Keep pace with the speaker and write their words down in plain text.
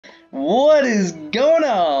What is going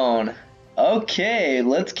on? Okay,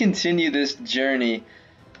 let's continue this journey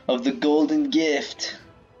of the golden gift.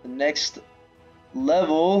 The next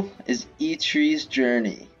level is Eitri's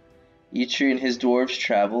journey. Eitri and his dwarves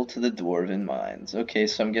travel to the dwarven mines. Okay,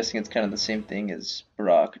 so I'm guessing it's kind of the same thing as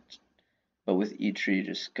Brock, but with Eitri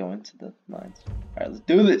just going to the mines. Alright, let's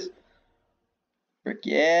do this! Frick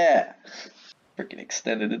yeah! Frickin'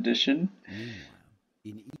 extended edition. Meanwhile,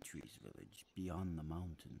 in Eitri's village beyond the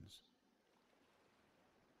mountains.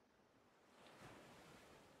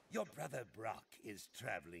 Your brother Brock is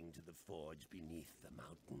traveling to the forge beneath the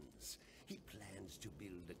mountains. He plans to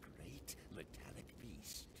build a great metallic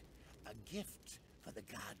beast. A gift for the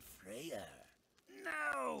god Freyr.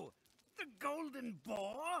 No! The golden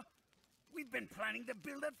boar? We've been planning to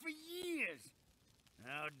build it for years.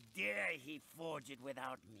 How dare he forge it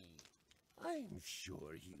without me? I'm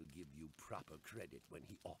sure he'll give you proper credit when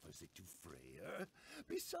he offers it to Freyr.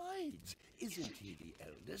 Besides, isn't he the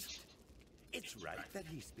eldest? It's right that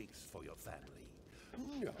he speaks for your family.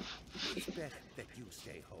 No, it's better that you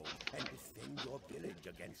stay home and defend your village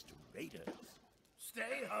against raiders.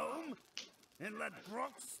 Stay home? And let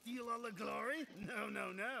Brock steal all the glory? No,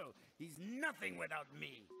 no, no. He's nothing without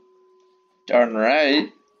me. Darn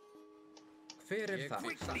right. Quickly,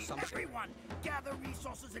 everyone, gather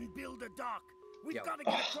resources and build a dock. We've got to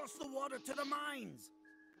get across the water to the mines.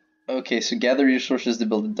 Okay, so gather resources to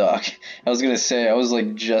build a dock. I was gonna say, I was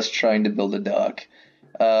like just trying to build a dock.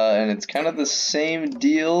 And it's kind of the same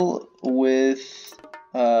deal with,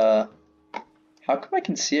 how come I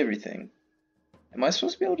can see everything? Am I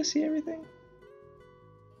supposed to be able to see everything?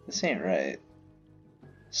 This ain't right.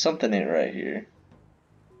 Something ain't right here.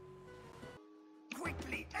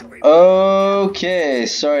 Quickly, everyone. Okay,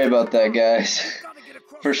 sorry about that, guys.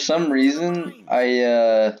 For some reason,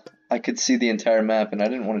 I could see the entire map, and I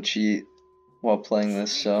didn't want to cheat while playing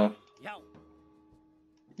this, so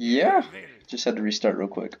yeah, just had to restart real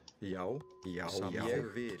quick.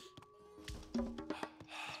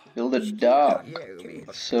 Build a dock.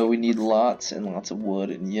 So we need lots and lots of wood,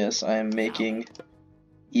 and yes, I am making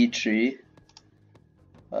Eitri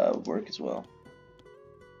work as well.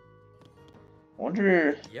 I wonder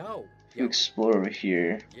if you explore over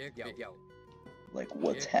here, like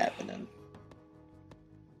what's happening.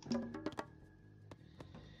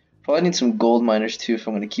 Probably need some gold miners too if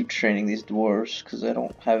I'm going to keep training these dwarves, because I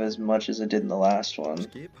don't have as much as I did in the last one.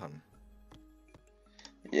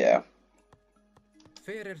 Yeah.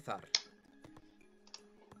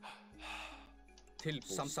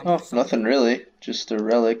 Oh, nothing really. Just a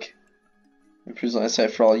relic. Improves line of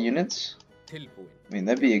sight for all units. I mean,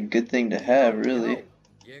 that'd be a good thing to have, really.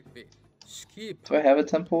 Do I have a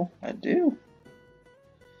temple? I do.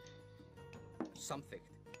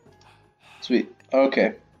 Sweet.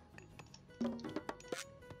 Okay.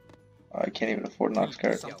 I can't even afford an ox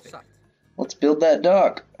cart. Let's build that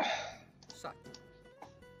dock.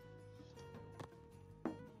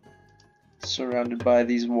 Surrounded by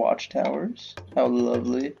these watchtowers. How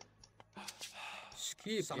lovely.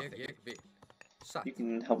 You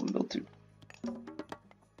can help them build too.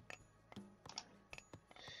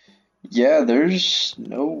 Yeah, there's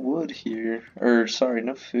no wood here. Or, sorry,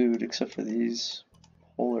 no food except for these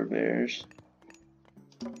polar bears.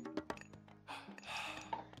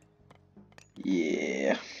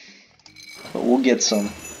 Yeah. But we'll get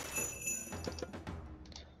some.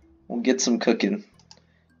 We'll get some cooking.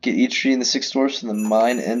 Get Eitri and the 6 dwarfs to the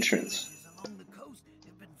mine entrance. Along the coast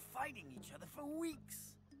have been fighting each other for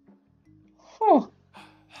weeks. Huh.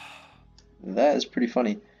 That is pretty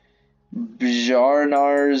funny.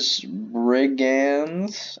 Bjarnar's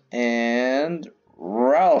Brigands and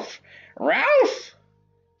Ralph. Ralph!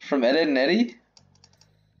 From Ed, Edd and Eddy?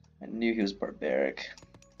 I knew he was barbaric.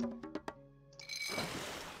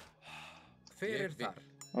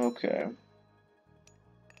 Okay.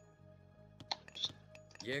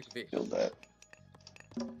 Just build that.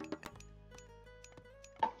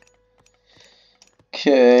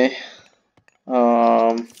 Okay.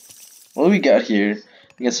 What do we got here?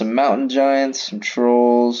 We got some mountain giants, some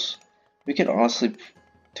trolls. We could honestly...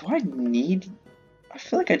 Do I need... I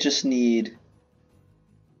feel like I just need...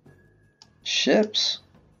 ships.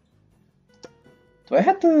 Do I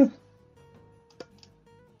have to...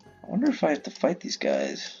 I wonder if I have to fight these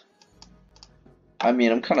guys. I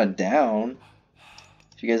mean, I'm kind of down.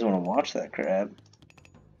 If you guys want to watch that crap.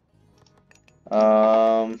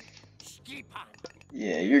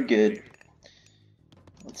 Yeah, you're good.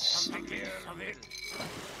 Let's see.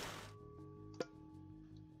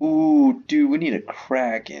 Ooh, dude, we need a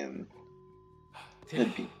kraken.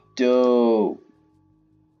 That'd be dope.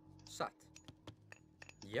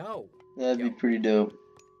 That'd be pretty dope.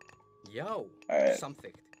 Alright.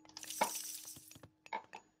 Something.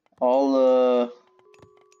 I'll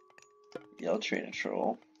train a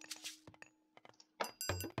troll.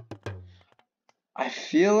 I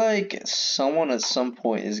feel like someone at some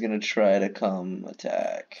point is gonna try to come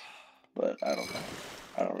attack, but I don't know.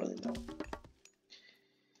 I don't really know.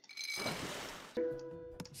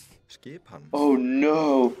 Oh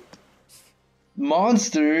no!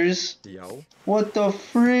 Monsters! What the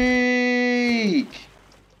freak?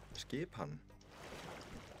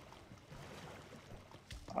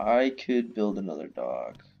 I could build another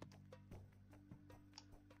dog.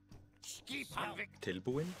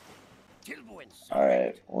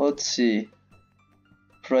 Alright, let's see.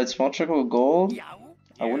 Provide small chunk of gold?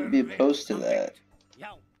 I wouldn't be opposed to that.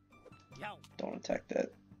 Don't attack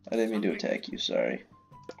that. I didn't mean to attack you, sorry.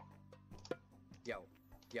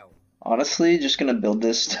 Honestly, just gonna build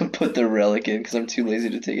this to put the relic in because I'm too lazy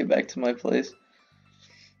to take it back to my place.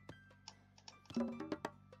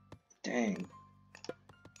 Dang.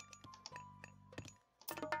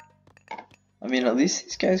 I mean, at least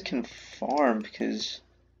these guys can farm because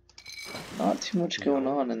not too much going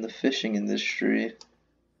on in the fishing industry.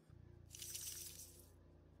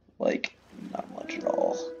 Like, not much at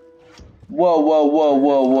all. Whoa, whoa, whoa,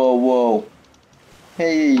 whoa, whoa, whoa.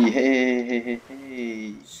 Hey, hey, hey, hey,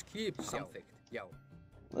 hey. Something.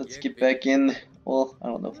 Let's get back in. Well, I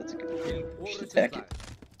don't know if that's a good idea. Just attack it.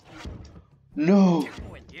 No!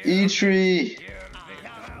 Eitri!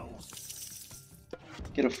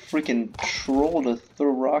 Get a freaking troll to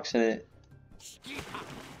throw rocks at it.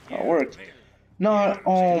 That worked. Not.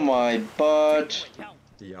 Oh my butt.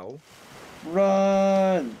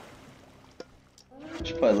 Run!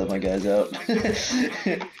 Should probably let my guys out.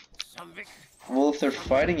 Well, if they're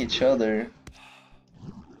fighting each other.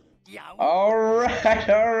 Alright,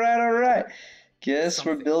 alright, alright. Guess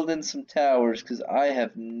we're building some towers because I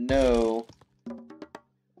have no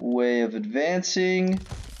way of advancing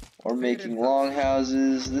or making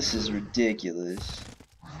longhouses. This is ridiculous.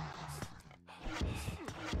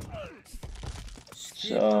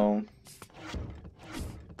 So,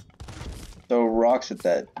 throw rocks at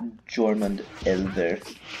that Jormund Elder.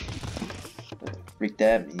 What the freak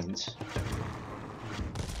that means.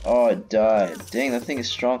 Oh, it died. Dang, that thing is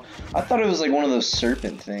strong. I thought it was like one of those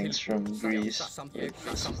serpent things from Greece. But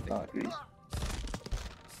this is not Greece.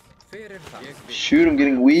 Shoot, I'm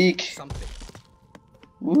getting weak.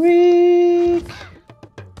 Weak.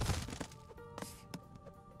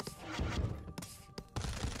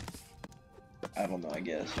 I don't know, I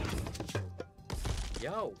guess.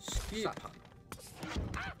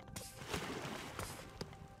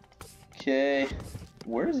 Okay.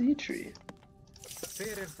 Where's Eitri?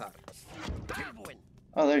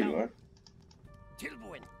 Oh, there you are.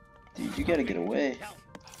 Dude, you gotta get away.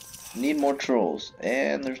 Need more trolls.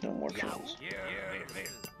 And there's no more trolls.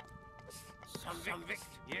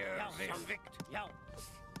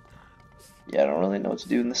 Yeah, I don't really know what to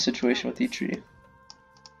do in this situation with Eitri.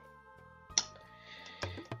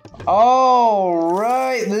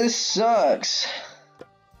 Alright, this sucks.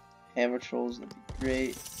 Hammer trolls, that'd be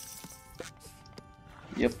great.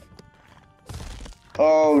 Yep.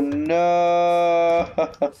 Oh no!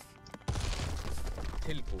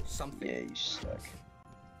 Yeah, you suck.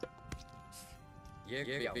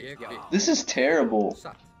 This is terrible.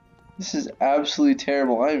 This is absolutely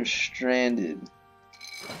terrible. I am stranded.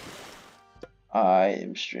 I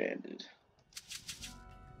am stranded.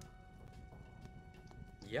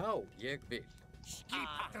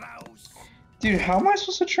 Dude, how am I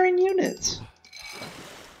supposed to train units?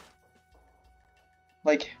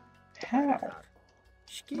 Like, how?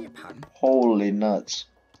 Holy nuts.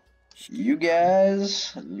 You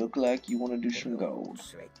guys look like you want to do some gold.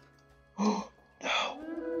 Oh, no.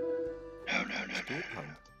 No, no, no, no.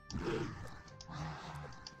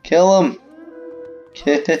 Kill them.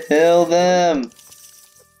 Kill them.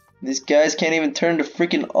 These guys can't even turn to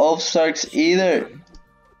freaking Ulfsarks either.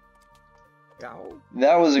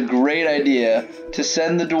 That was a great idea to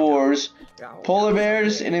send the dwarves, polar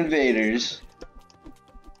bears, and invaders.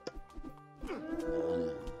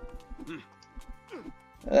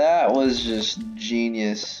 That was just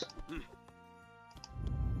genius.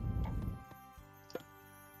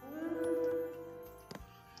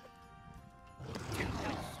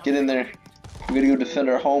 Get in there. We gotta go defend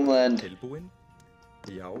our homeland.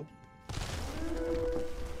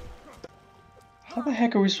 How the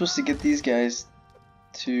heck are we supposed to get these guys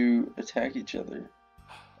to attack each other?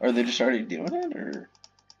 Are they just already doing it, or?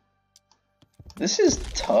 This is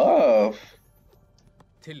tough.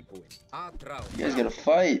 You guys gotta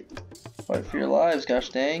fight. Fight for your lives, gosh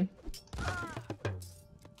dang.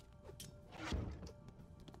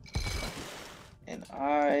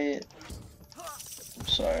 I'm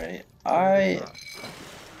sorry. I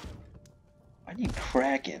need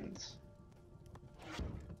Krakens.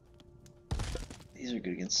 These are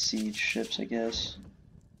good against siege ships, I guess.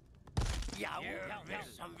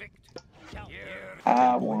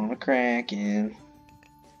 I want a Kraken.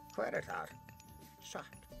 What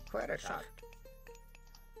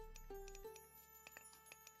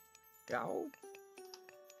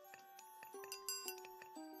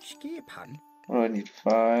do I need?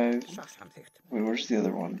 5. Wait, where's the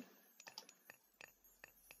other one?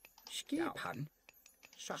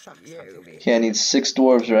 Okay, I need 6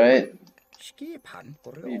 dwarves, right?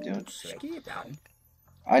 What are you doing?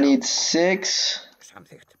 I need 6.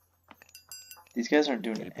 These guys aren't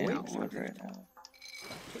doing any wood right now.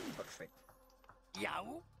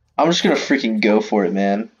 I'm just gonna freaking go for it,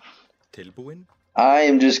 man. I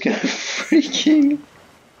am just gonna freaking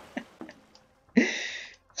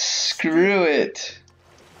screw it.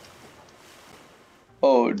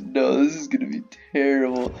 Oh no, this is gonna be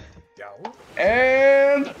terrible.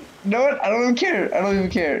 And no, I don't even care. I don't even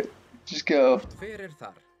care. Just go.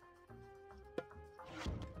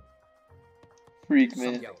 Freak,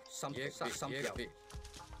 man.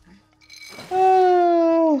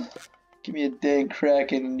 Oh, give me a dang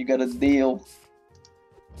Kraken and you got a deal.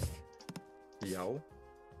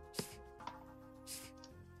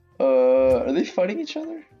 Are they fighting each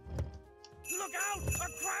other? Look out! A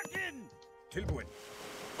Kraken!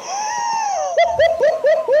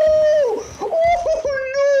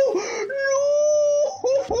 Oh no!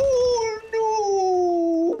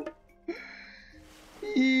 No!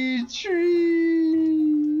 Eitri!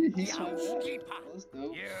 He's my That's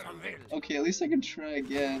dope. Okay, at least I can try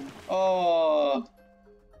again. Oh.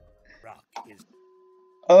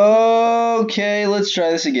 Okay, let's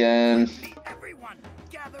try this again. Everyone,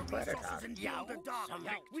 gather resources and build a dock.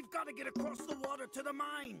 We've got to get across the water to the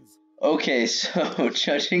mines. Okay, so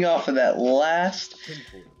judging off of that last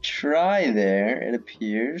try there, it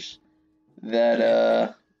appears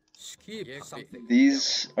that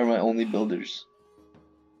these are my only builders.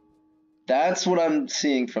 That's what I'm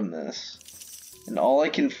seeing from this. And all I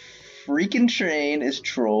can freaking train is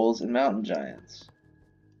trolls and mountain giants.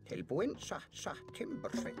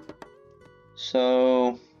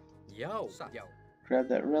 So grab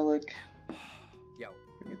that relic,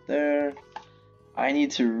 bring it there. I need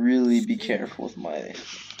to really be careful with my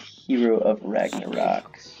hero of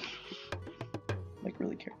Ragnarok. Like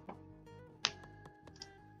really careful.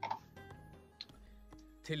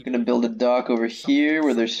 Gonna build a dock over here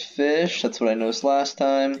where there's fish. That's what I noticed last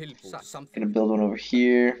time. Gonna build one over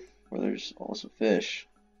here where there's also fish.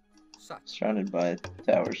 Surrounded by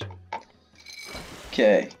towers.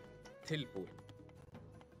 Okay.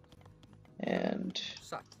 And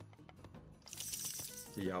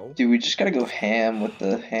dude, we just gotta go ham with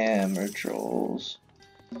the hammer trolls.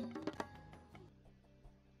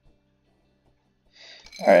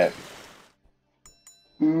 Alright.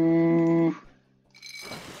 Ooh.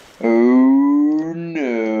 Oh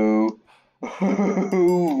no.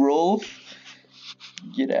 Oh, Rolf.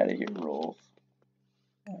 Get out of here, Rolf.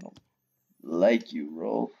 I don't like you,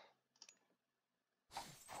 Rolf.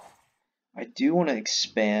 I do want to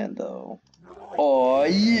expand though. Oh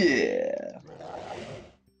yeah.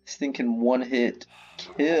 This thing can one-hit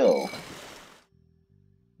kill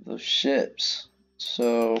those ships.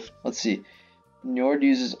 So let's see. Njord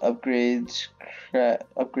uses upgrades.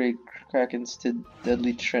 Upgrade Krakens to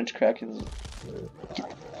deadly trench Krakens.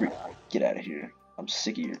 Get out of here. I'm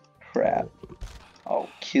sick of your crap. I'll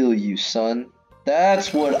kill you, son.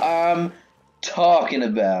 That's what I'm talking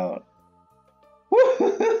about.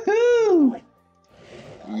 Woohoo!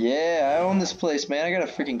 Yeah, I own this place, man. I got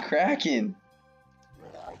a freaking Kraken.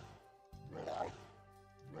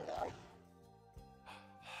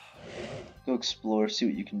 Go explore, see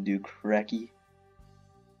what you can do, Cracky.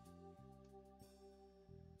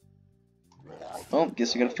 Oh,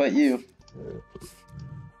 guess I gotta fight you.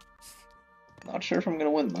 Not sure if I'm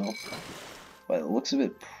gonna win though. By the looks of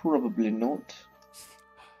it, probably not.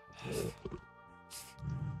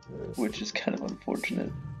 Which is kind of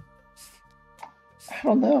unfortunate. I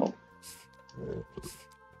don't know.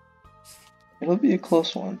 It'll be a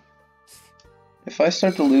close one. If I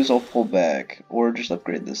start to lose, I'll pull back or just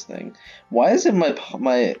upgrade this thing. Why isn't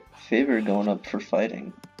my favor going up for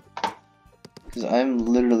fighting? Because I'm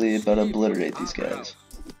literally about to obliterate these guys.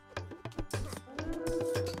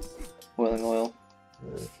 Boiling oil.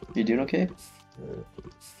 You doing okay?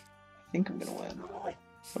 I think I'm gonna win,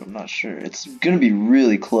 but I'm not sure. It's gonna be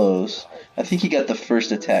really close. I think he got the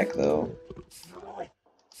first attack though.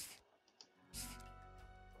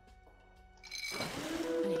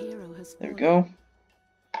 There we go.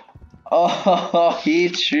 Oh,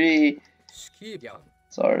 Eitri. Skibjan.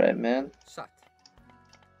 It's alright, man. Satt.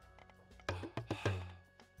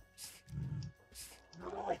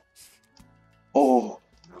 Oh.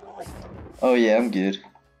 Oh yeah, I'm good.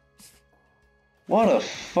 What a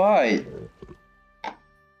fight.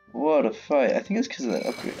 What a fight. I think it's because of that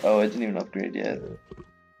upgrade. Oh, I didn't even upgrade yet.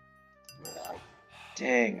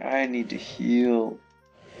 Dang, I need to heal.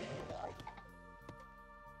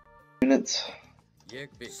 Units. Jeg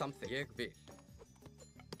vil. Something. Jeg vil.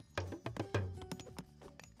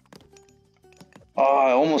 Oh,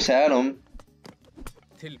 I almost had him.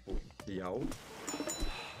 Tilbud. Ja.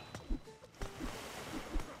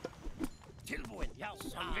 Tilbud. Ja,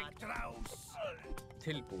 Viktraus.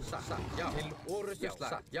 Tilbud. Satt. Ja. Til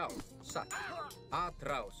Oreslag. Ja. Satt.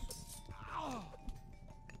 Atraus.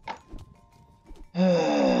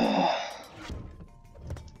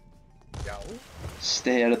 Ja.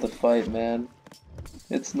 Stay out of the fight, man.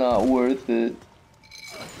 It's not worth it.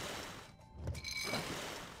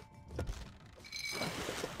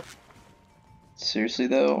 Seriously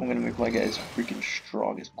though, I'm gonna make my guys freaking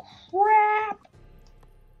strong as crap.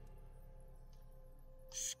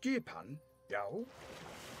 Skipan. Ja.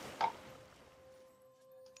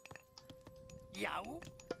 Ja.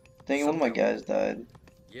 Dang, one of my guys died.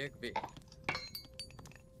 Jeg vil.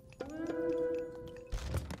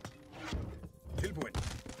 Tilbud.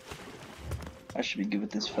 I should be good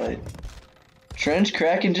with this fight. Trench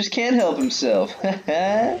Kraken just can't help himself.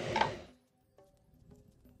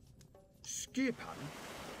 Skipan.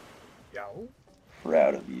 Ja.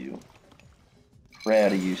 Proud of you.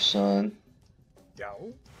 Proud of you, son. Ja.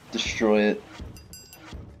 Destroy it.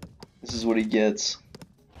 This is what he gets.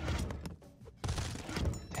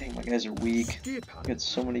 Dang, my guys are weak. I got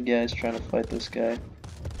so many guys trying to fight this guy.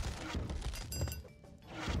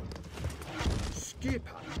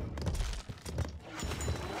 Skipan.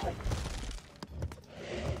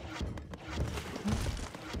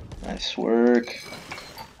 Nice work.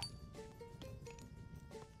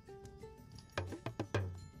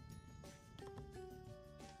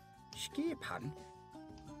 Skipan.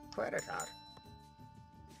 Hver þar?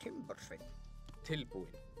 Timbersveit.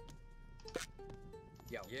 Tilbúin.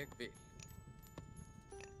 Já, ég vil.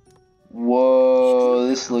 Whoa,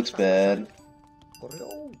 this looks bad.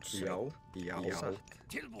 Grjótsveit. Já.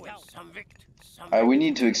 Tilbud. Samvikt. Alright, we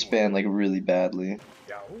need to expand like really badly.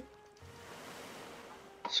 Já.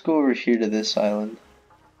 Let's go over here to this island.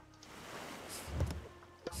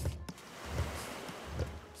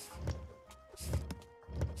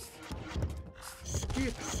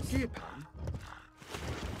 Skipan.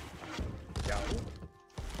 Já.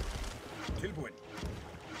 Tilbúin.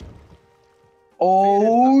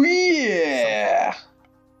 Oh yeah!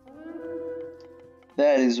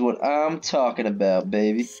 That is what I'm talking about,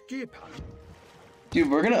 baby. Skipan. Dude,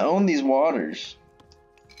 we're gonna own these waters.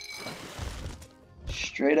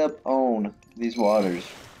 Straight up own these waters.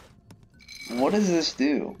 What does this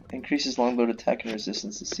do? Increases longboat attack and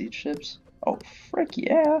resistance to siege ships? Oh, frick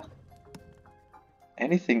yeah.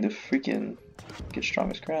 Anything to freaking get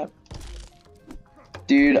strong as crap.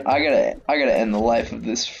 Dude, I gotta end the life of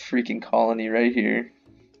this freaking colony right here.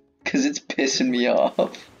 Cause it's pissing me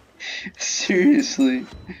off. Seriously.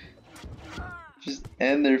 Just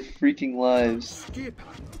end their freaking lives.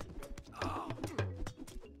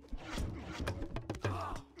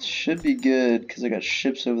 Should be good, cause I got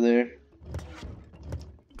ships over there.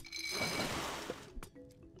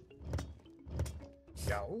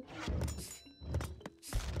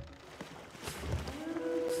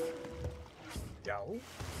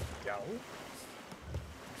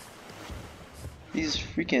 These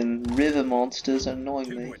freaking river monsters are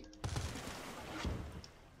annoying me.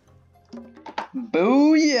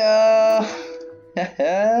 Booyah!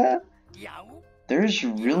 There's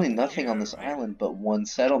really nothing on this island but one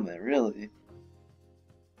settlement, really.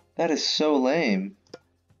 That is so lame.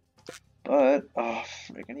 But, oh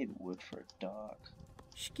frick, I need wood for a dock.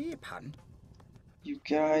 You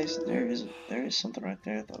guys, there is something right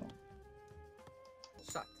there though.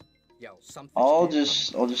 I'll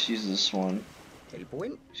just use this one.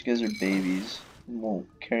 You guys are babies and won't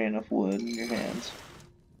carry enough wood in your hands.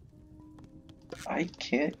 I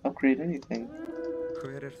can't upgrade anything.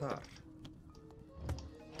 Hver þar?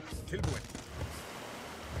 Tilbúin.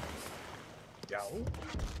 Já.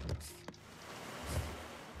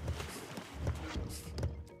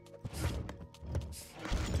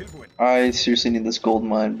 Tilbúin. I seriously need this gold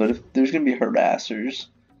mine, but if there's gonna be harassers,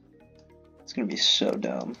 it's gonna be so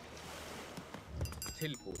dumb.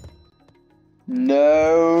 Tilbúin.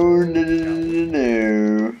 No, no, no, no,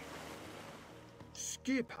 no.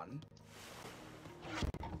 Skipan.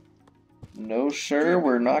 No, sir,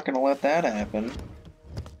 we're not gonna let that happen.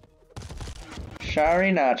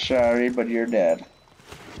 Sorry, not sorry, but you're dead.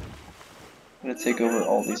 I'm gonna take over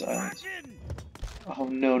all these islands. Oh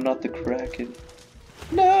no, not the Kraken.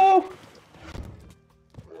 No!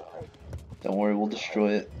 Don't worry, we'll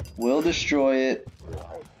destroy it. We'll destroy it.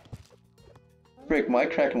 Frick, my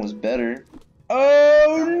Kraken was better.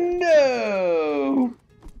 Oh no!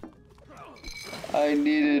 I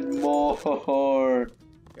needed more.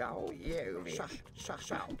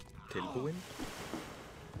 Tilbúin.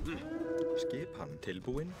 Skipan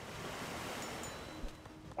tilbúin.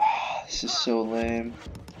 This is so lame.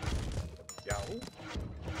 Já.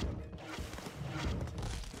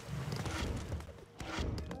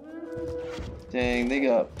 Dang, they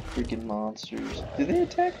got freaking monsters. Did they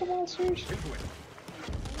attack the monsters?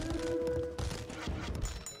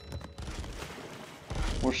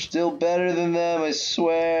 We're still better than them, I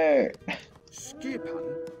swear.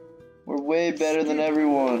 Skipan. We're way better than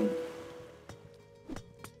everyone.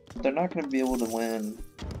 They're not gonna be able to win.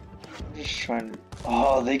 I'm just trying to.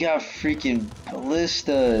 Oh, they got freaking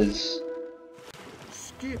ballistas.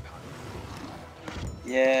 Skipan.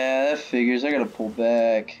 Yeah, that figures. I gotta pull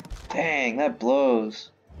back. Dang, that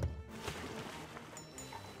blows.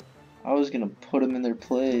 I was gonna put them in their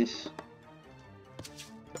place.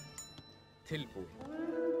 Tilbúin.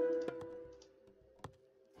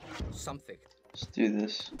 Samþykkt. Let's do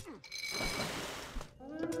this.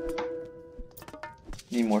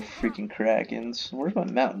 Need more freaking Krakens. Where's my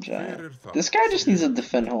mountain giant? This guy just needs to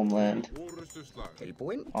defend homeland.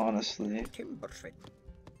 Tilbúin. Honestly. Timbersveinn.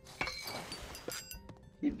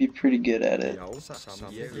 He'd be pretty good at it. Já,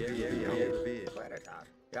 ég vil. Hver þar?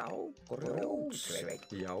 Já, grjótsveinn.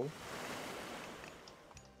 Já.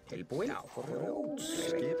 Tilbúin. Já, grjótsveinn.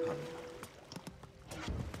 Skipan.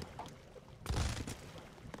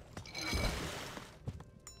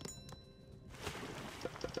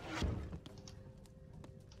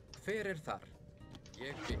 Hver þar?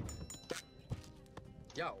 Ég vil.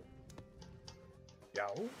 Já. Já.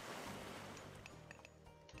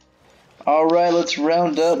 Alright, let's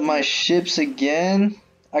round up my ships again.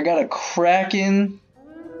 I got a Kraken.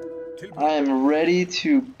 I am ready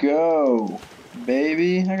to go,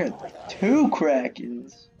 baby. I got 2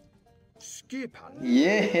 Krakens. Skipan.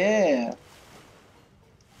 Yeah.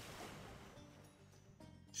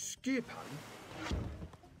 Skipan.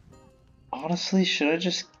 Honestly, should I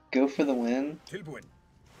just go for the win? Tilbúin.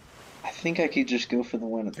 I think I could just go for the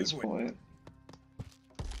win at this point.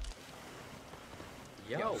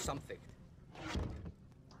 Já, samþykkt.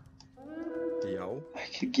 Já. I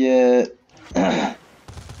could get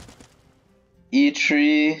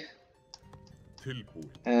Eitri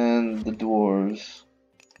and the dwarves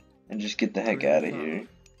and just get the heck out of here.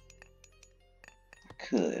 I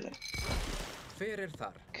could. Hver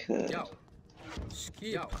þar? Could. Já.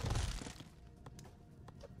 Skipan.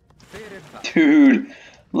 Hver þar? Dude,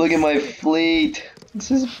 look at my fleet.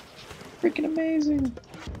 This is freaking amazing.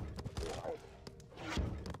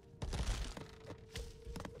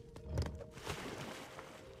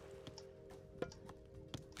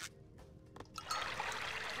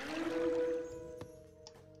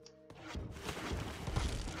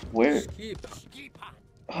 Where?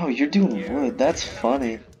 Oh, you're doing wood. That's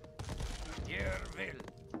funny.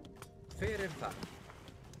 Hver þar?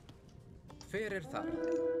 Hver þar?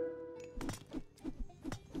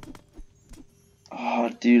 Oh,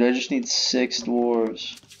 dude, I just need 6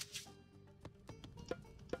 dwarves.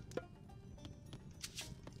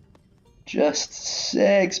 Just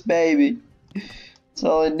 6, baby. That's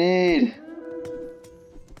all I need.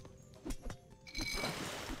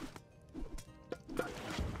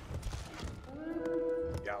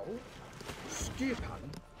 Já. Skipan.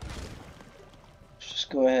 Just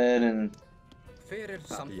go ahead and Hver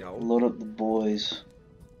þar? Já. load up the boys.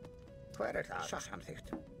 Hver þar?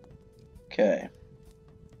 Samþykkt. Okay.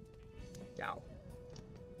 Já.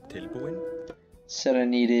 Tilbúin. Said I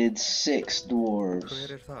needed 6 dwarves.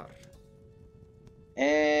 Hver þar?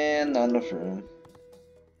 And not enough room.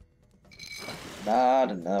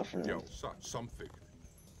 Not enough room. Já, samþykkt.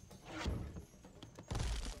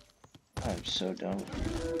 I'm so done.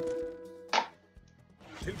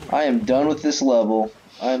 I am done with this level.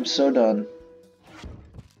 I am so done.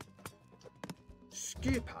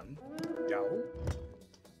 Skipan. Já.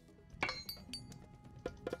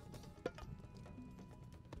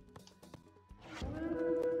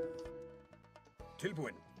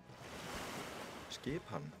 Tilbúin.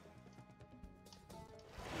 Skipan.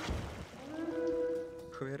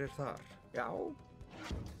 Hver þar? Já.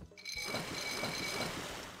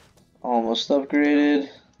 Almost upgraded.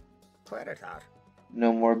 Hver þar?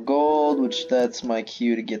 No more gold, which that's my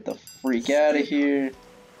cue to get the freak out of here.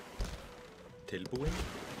 Tilbúin.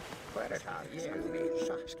 Hver það?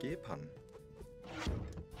 Skipan.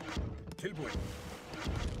 Tilbúin.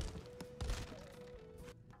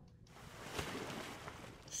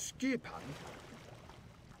 Skipan.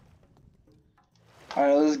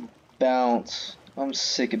 Alright, let's bounce. I'm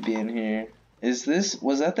sick of being here. Was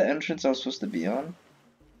that the entrance I was supposed to be on?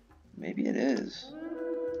 Maybe it is.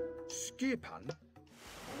 Skipan.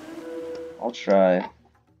 I'll try.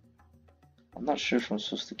 I'm not sure if I'm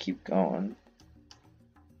supposed to keep going.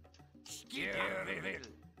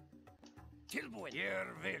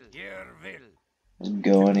 Let's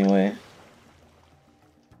go anyway.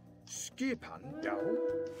 Skipan. Já.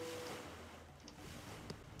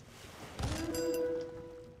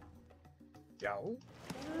 Já.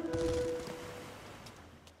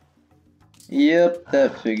 Yep,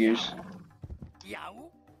 that figures.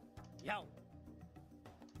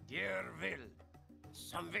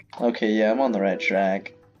 Okay, yeah, I'm on the right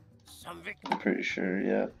track. I'm pretty sure,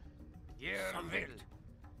 yeah.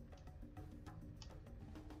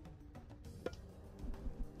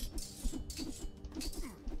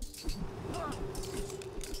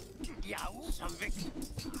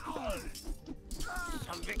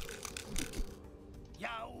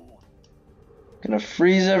 Gonna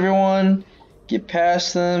freeze everyone, get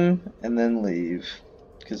past them, and then leave.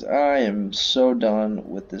 Because I am so done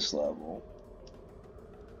with this level.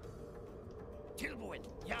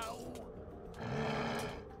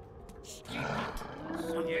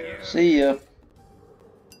 See ya.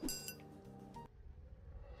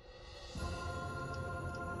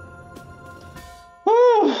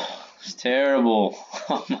 Whew, it's terrible.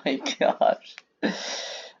 Oh my gosh.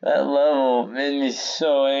 That level made me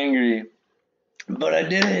so angry. But I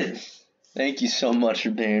did it. Thank you so much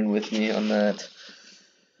for bearing with me on that.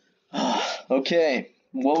 Okay,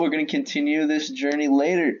 well, we're going to continue this journey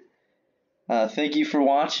later. Thank you for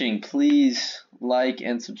watching. Please like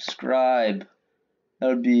and subscribe. That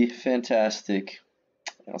would be fantastic.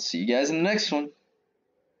 I'll see you guys in the next one.